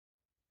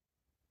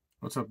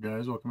What's up,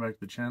 guys? Welcome back to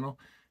the channel.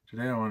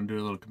 Today I want to do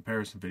a little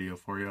comparison video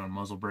for you on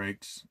muzzle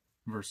brakes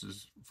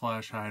versus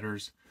flash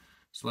hiders.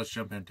 So let's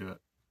jump into it.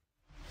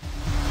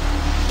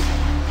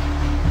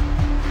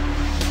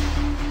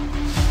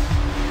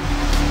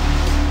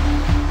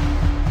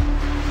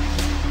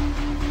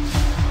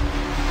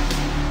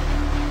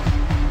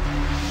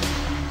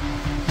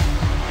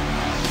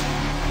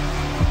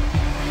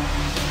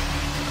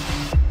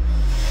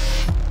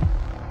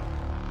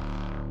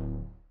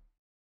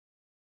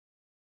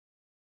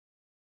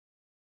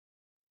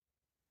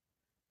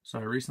 So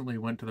I recently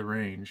went to the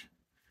range,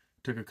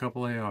 took a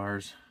couple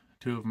ARs,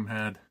 two of them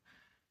had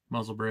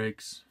muzzle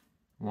brakes,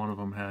 one of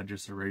them had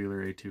just a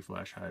regular A2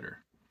 flash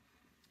hider.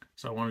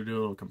 So I want to do a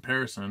little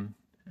comparison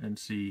and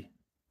see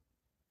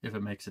if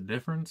it makes a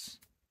difference,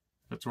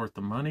 if it's worth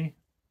the money.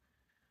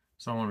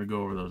 So I want to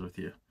go over those with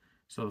you.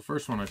 So the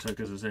first one I took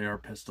is this AR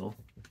pistol.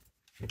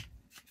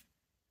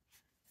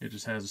 It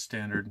just has a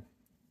standard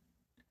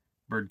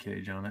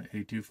birdcage on it,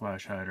 A2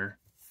 flash hider.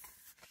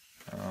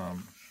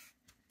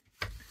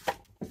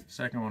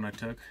 Second one I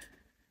took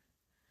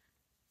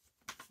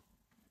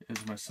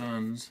is my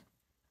son's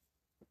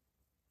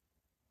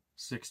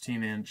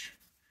 16-inch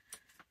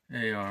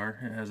AR.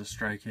 It has a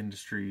Strike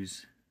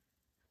Industries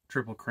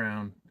triple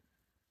crown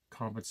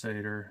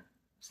compensator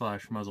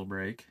 / muzzle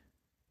brake.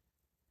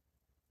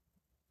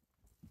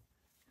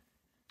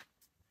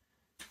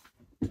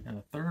 And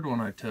the third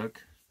one I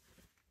took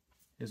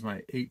is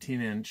my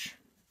 18-inch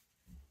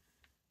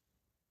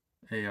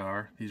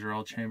AR. These are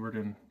all chambered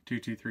in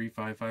 223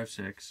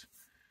 5.56.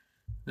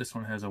 This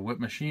one has a Witt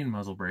machine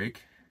muzzle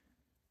brake,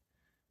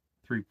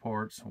 3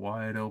 ports,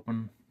 wide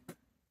open.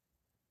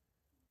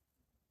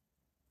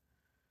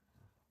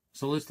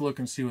 So let's look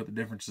and see what the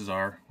differences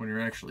are when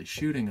you're actually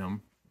shooting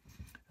them,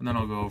 and then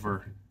I'll go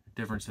over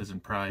differences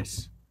in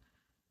price,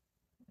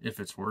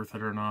 if it's worth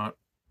it or not,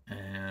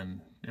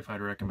 and if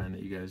I'd recommend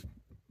that you guys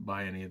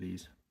buy any of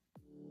these.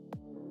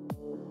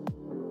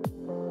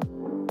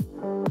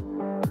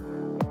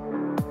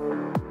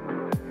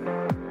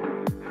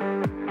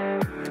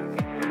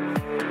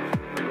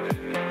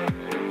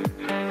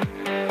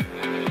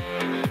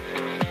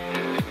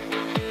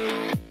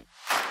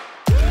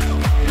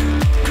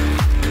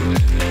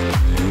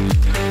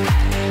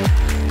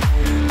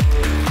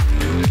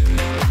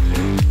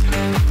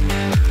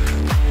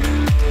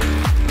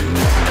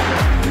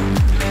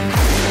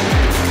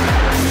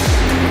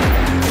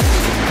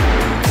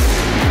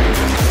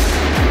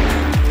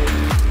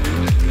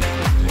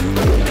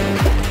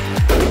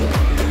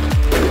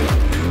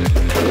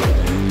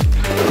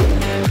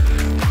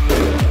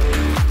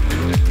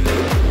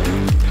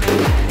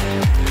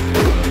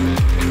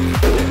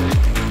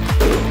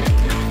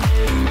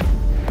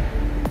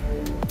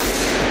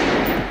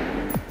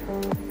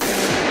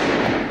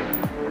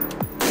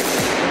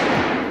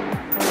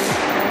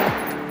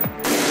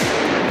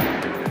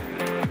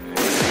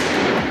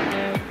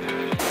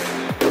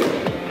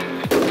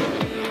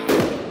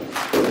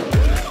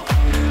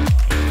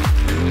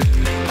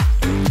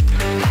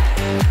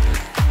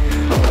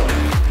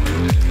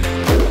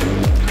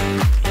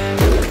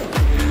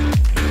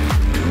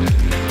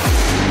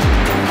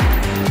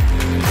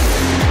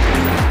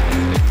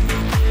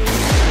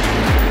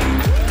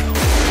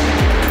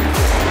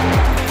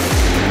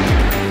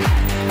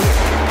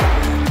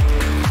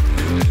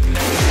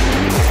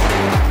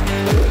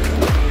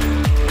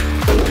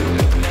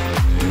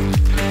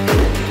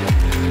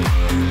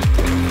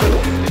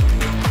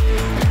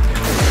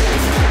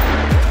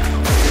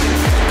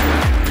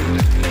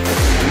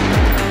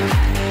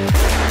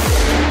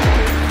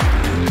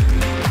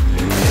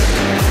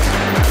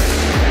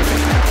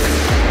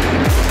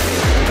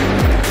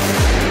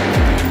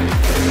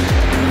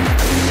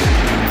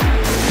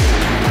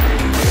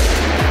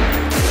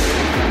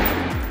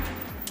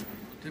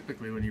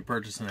 When you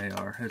purchase an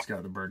AR, it's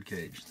got the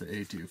birdcage, the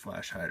A2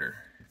 flash hider.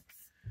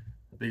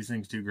 These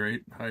things do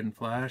great, hide and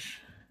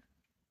flash.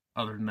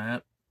 Other than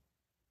that,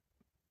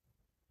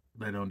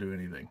 they don't do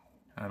anything.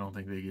 I don't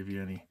think they give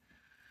you any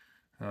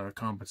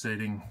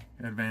compensating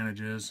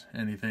advantages,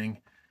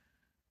 anything.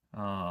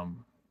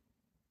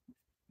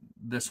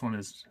 This one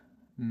is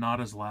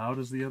not as loud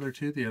as the other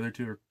two. The other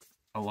two are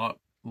a lot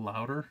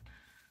louder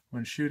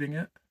when shooting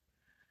it,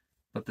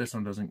 but this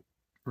one doesn't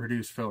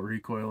reduce felt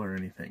recoil or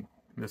anything.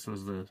 This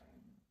was the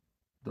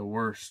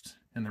worst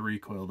in the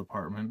recoil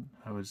department,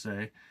 I would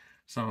say.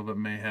 Some of it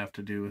may have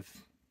to do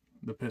with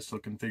the pistol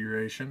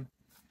configuration.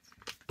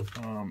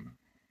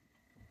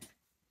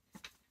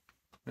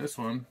 This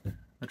one,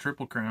 the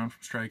Triple Crown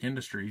from Strike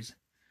Industries,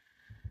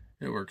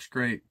 it works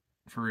great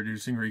for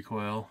reducing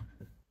recoil.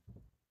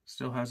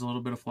 Still has a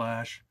little bit of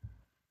flash,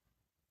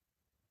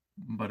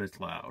 but it's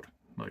loud,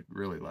 like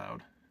really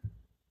loud.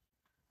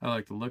 I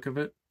like the look of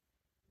it.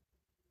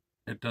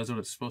 It does what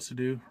it's supposed to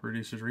do,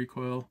 reduces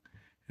recoil.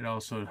 It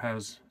also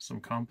has some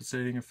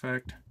compensating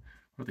effect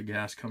where the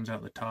gas comes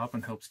out the top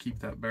and helps keep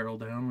that barrel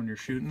down when you're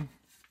shooting.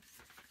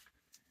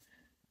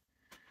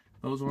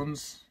 Those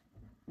ones,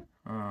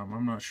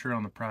 I'm not sure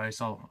on the price.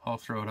 I'll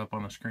throw it up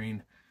on the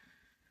screen.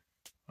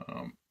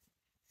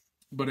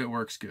 but it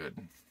works good.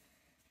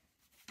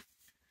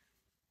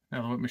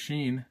 Now the Witt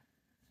machine,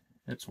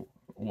 it's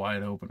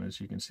wide open,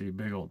 as you can see,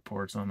 big old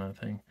ports on that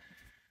thing.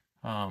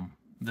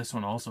 This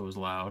one also is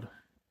loud,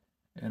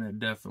 and it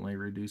definitely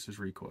reduces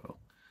recoil.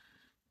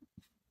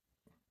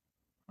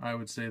 I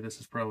would say this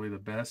is probably the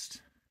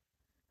best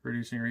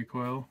reducing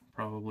recoil,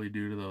 probably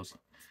due to those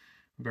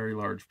very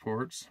large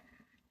ports.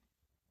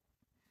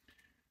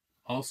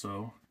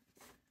 Also,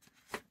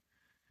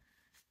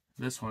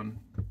 this one,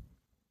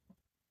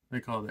 they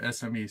call it the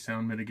SME,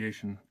 sound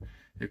mitigation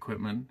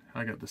equipment.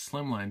 I got the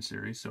Slimline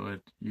series, so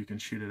you can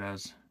shoot it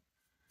as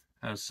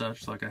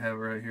such, like I have it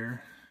right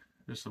here,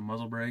 just a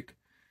muzzle brake.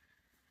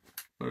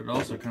 But it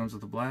also comes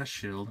with a blast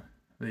shield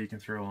that you can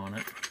throw on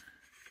it,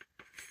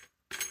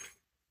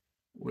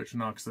 which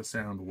knocks the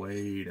sound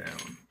way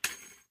down,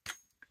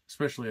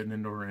 especially at an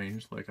indoor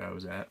range like I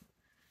was at.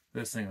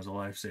 This thing is a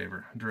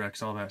lifesaver. It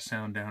directs all that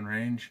sound down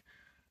range.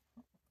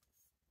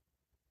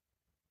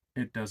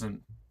 It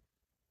doesn't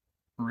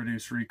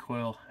reduce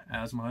recoil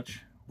as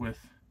much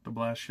with the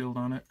blast shield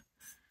on it,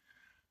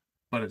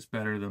 but it's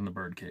better than the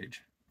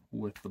birdcage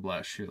with the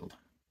blast shield.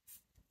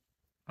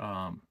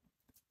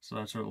 So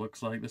that's what it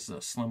looks like. This is a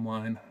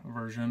slimline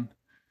version.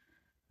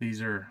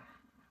 These are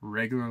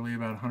regularly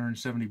about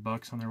 170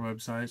 bucks on their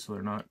website, so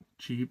they're not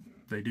cheap.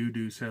 They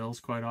do sales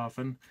quite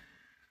often.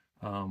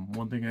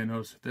 One thing I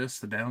noticed with this,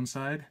 the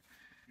downside,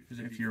 is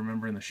if you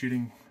remember in the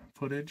shooting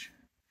footage,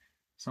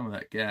 some of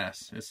that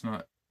gas, it's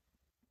not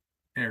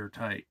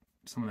airtight.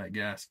 Some of that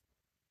gas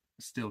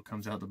still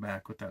comes out the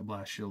back with that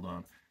blast shield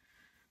on.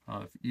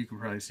 You can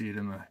probably see it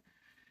in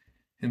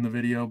the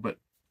video, but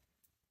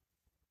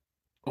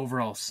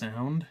overall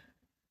sound,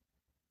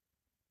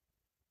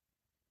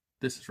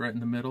 this is right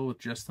in the middle with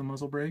just the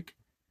muzzle brake,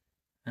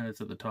 and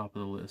it's at the top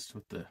of the list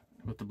with the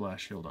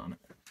blast shield on it.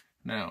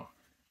 Now,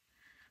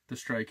 the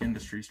Strike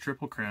Industries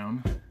Triple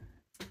Crown,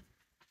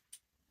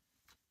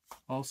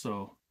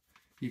 also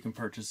you can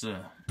purchase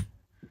a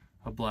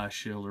blast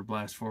shield or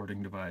blast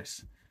forwarding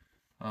device.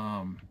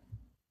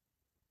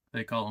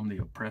 They call them the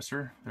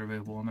oppressor. They're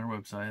available on their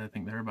website. I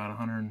think they're about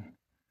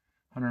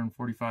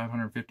 145,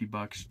 150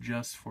 bucks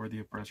just for the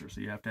oppressor.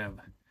 So you have to have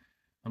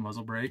the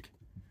muzzle brake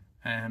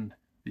and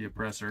the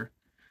oppressor,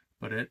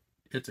 but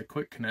it's a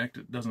quick connect.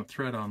 It doesn't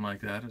thread on like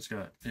that.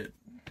 It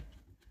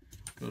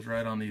goes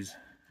right on these,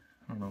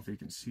 I don't know if you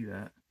can see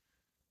that,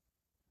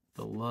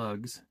 the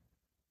lugs,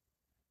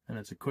 and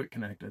it's a quick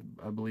connect.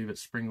 I believe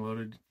it's spring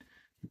loaded.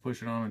 You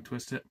push it on and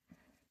twist it.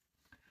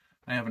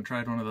 I haven't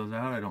tried one of those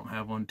out. I don't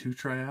have one to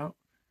try out,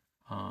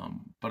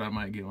 but I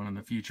might get one in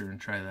the future and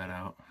try that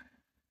out,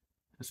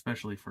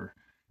 especially for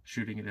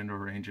shooting at indoor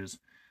ranges.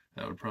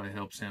 That would probably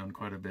help sound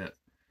quite a bit.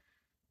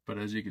 But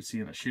as you can see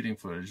in the shooting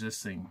footage,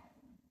 this thing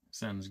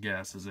sends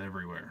gases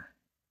everywhere.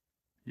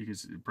 You can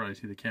probably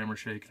see the camera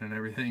shaking and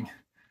everything.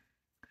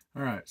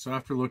 Alright, so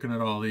after looking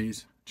at all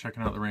these,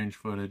 checking out the range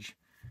footage,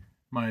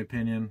 my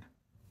opinion,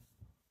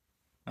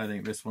 I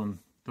think this one,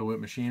 the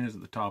Witt machine, is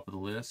at the top of the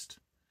list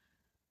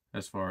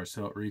as far as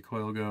tilt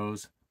recoil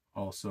goes.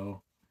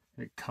 Also,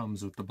 it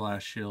comes with the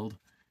blast shield,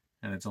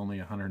 and it's only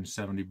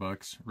 170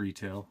 bucks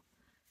retail.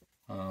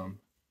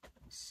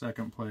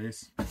 Second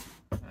place,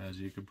 as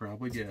you could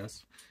probably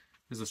guess,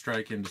 is the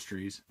Strike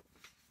Industries.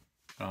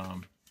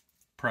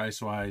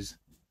 Price-wise,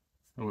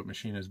 the Witt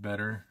machine is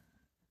better.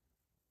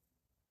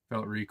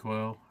 Felt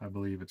recoil, I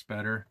believe it's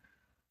better.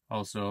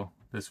 Also,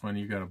 this one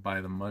you got to buy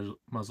the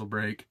muzzle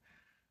brake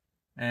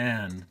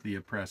and the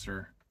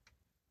oppressor,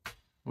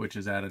 which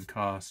is added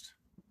cost.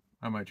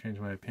 I might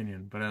change my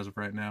opinion, but as of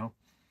right now,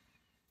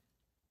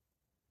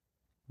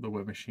 the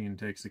Witt machine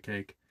takes the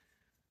cake.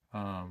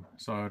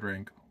 So I would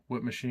rank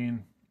Witt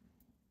machine,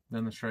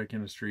 then the Strike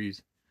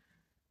Industries,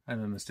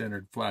 and then the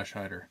standard flash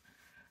hider.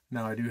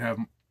 Now I do have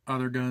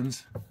other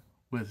guns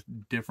with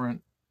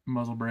different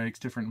muzzle brakes,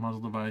 different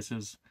muzzle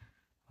devices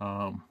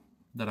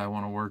that I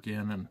want to work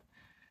in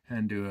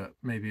and do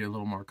maybe a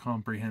little more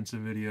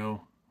comprehensive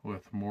video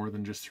with more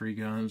than just 3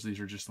 guns. These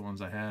are just the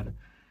ones I had.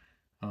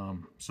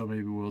 So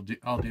maybe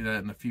I'll do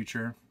that in the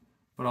future.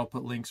 But I'll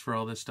put links for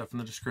all this stuff in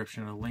the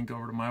description. I'll link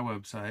over to my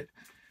website,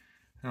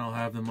 and I'll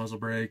have the muzzle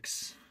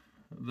brakes,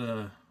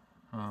 the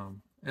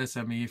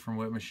SME from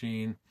Witt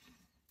machine.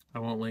 I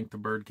won't link the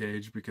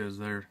birdcage because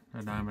they're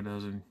a dime a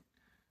dozen.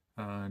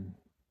 And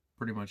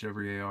pretty much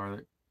every AR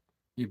that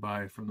you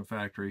buy from the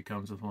factory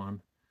comes with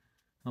one,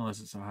 unless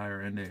it's a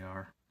higher end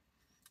AR.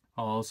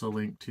 I'll also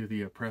link to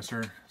the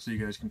oppressor so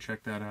you guys can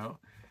check that out,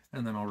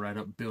 and then I'll write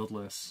up build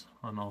lists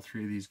on all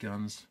 3 of these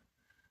guns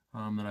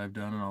that I've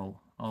done, and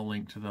I'll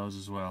link to those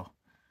as well.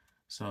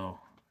 So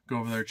go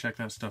over there, check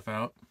that stuff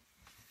out.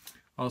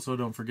 Also,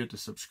 don't forget to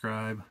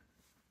subscribe,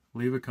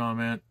 leave a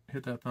comment,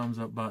 hit that thumbs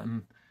up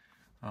button.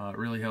 It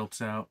really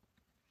helps out,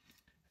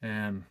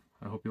 and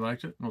I hope you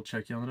liked it, and we'll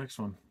check you on the next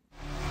one.